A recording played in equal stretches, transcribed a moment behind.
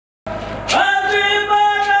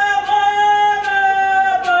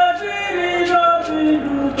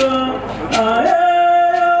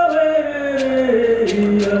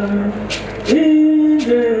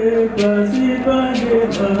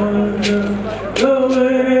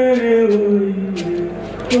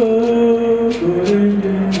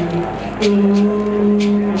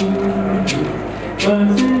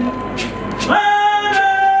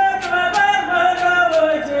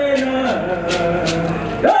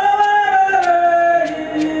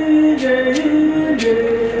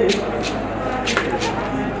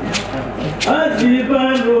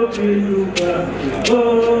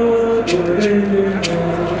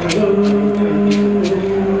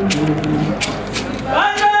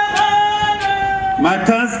My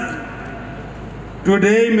task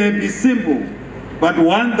today may be simple, but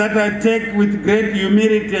one that I take with great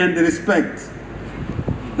humility and respect.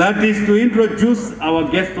 That is to introduce our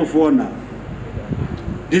guest of honor.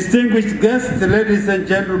 Distinguished guests, ladies and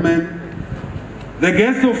gentlemen, the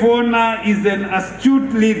guest of honor is an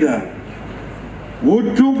astute leader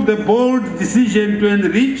who took the bold decision to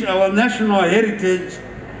enrich our national heritage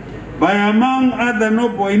by, among other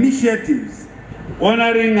noble initiatives,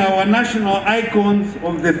 honoring our national icons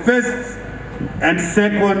of the First and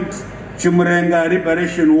Second Chimurenga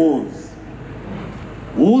Liberation Wars,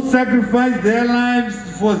 who sacrificed their lives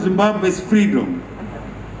for Zimbabwe's freedom.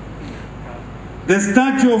 The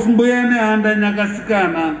statue of Mbuya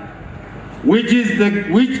Nehanda, which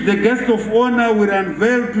the guest of honor will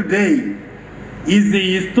unveil today, is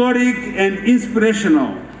historic and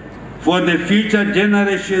inspirational for the future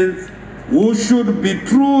generations who should be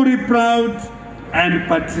truly proud and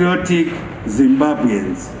patriotic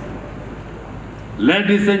Zimbabweans.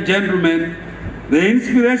 Ladies and gentlemen, the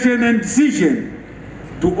inspiration and decision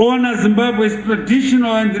to honor Zimbabwe's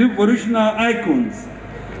traditional and revolutionary icons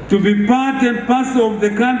to be part and parcel of the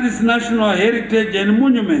country's national heritage and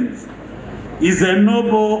monuments is a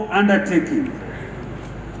noble undertaking.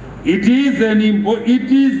 It is an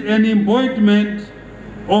embodiment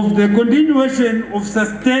of the continuation of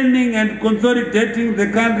sustaining and consolidating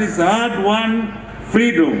the country's hard-won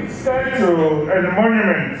freedoms. Statue and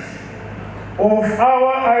monuments of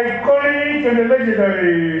our iconic and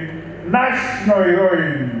legendary national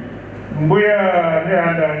heroine, Mbuya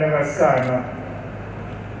Nehanda.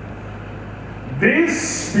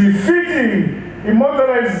 This befitting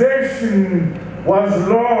immortalization was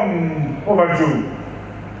long overdue.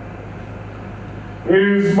 It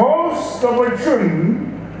is most opportune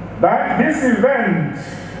that this event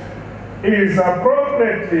is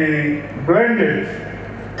appropriately blended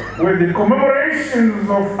with the commemorations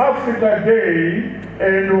of Africa Day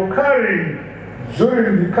and occurring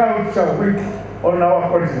during the Culture Week on our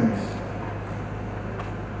continent.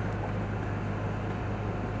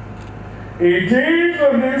 It is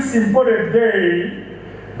on this important day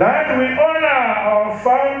that we honor our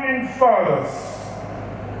founding fathers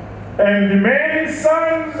and the many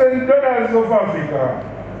sons and daughters of Africa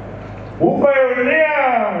who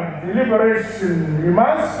pioneered the liberation,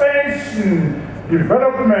 emancipation,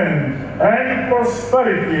 development, and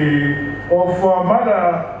prosperity of our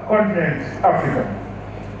mother continent, Africa.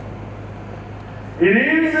 It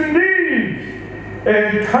is indeed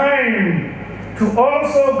a time to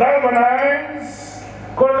also galvanize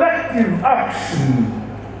collective action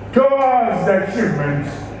towards the achievement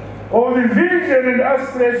of the vision and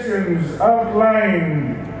aspirations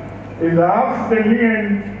outlined in the African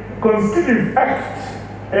Union Constitutive Act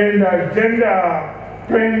and Agenda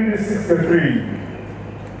 2063.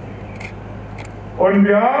 On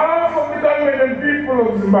behalf of the government and people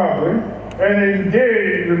of Zimbabwe, and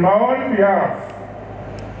indeed on my own behalf,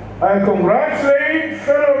 I congratulate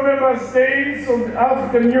fellow member states of the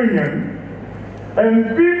African Union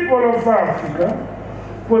and people of Africa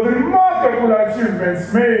for the remarkable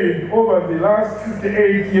achievements made over the last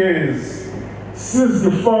 58 years since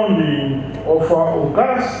the founding of our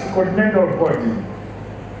august continental body.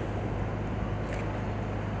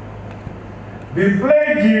 The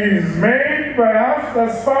pledges made by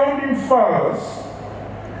Africa's founding fathers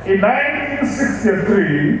in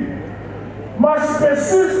 1963 must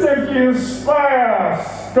persistently inspire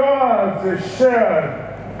us towards a shared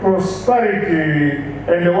prosperity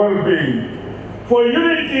and well-being, for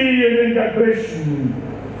unity and integration,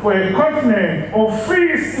 for a continent of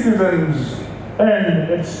free citizens and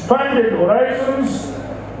expanded horizons,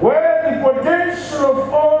 where the potential of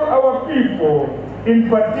all our people, in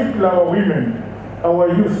particular our women, our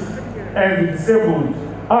youth, and the disabled,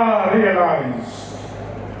 are realized.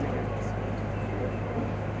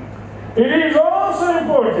 It is also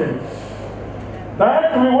important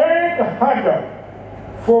that we work harder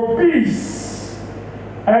for peace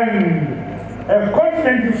and a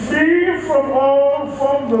continent free from all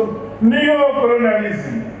forms of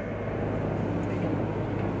neo-colonialism.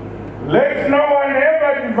 Let no one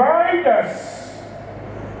ever divide us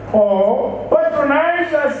or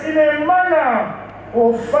patronize us in a manner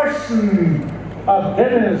or fashion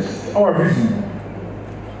against our vision.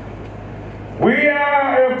 We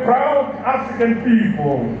are a proud African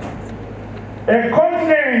people, a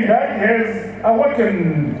continent that has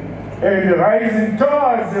awakened and rising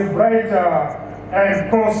towards a brighter and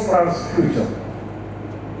prosperous future.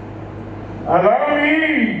 Allow me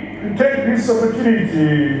to take this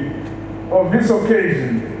opportunity of this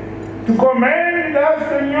occasion to commend the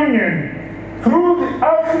African Union through the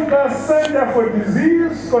Africa Center for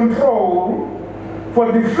Disease Control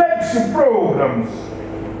for the flagship programs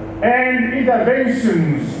and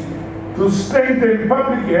interventions to strengthen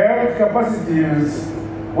public health capacities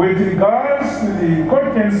with regards to the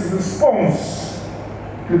continent's response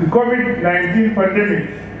to the COVID-19 pandemic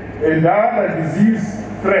and other disease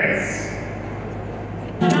threats.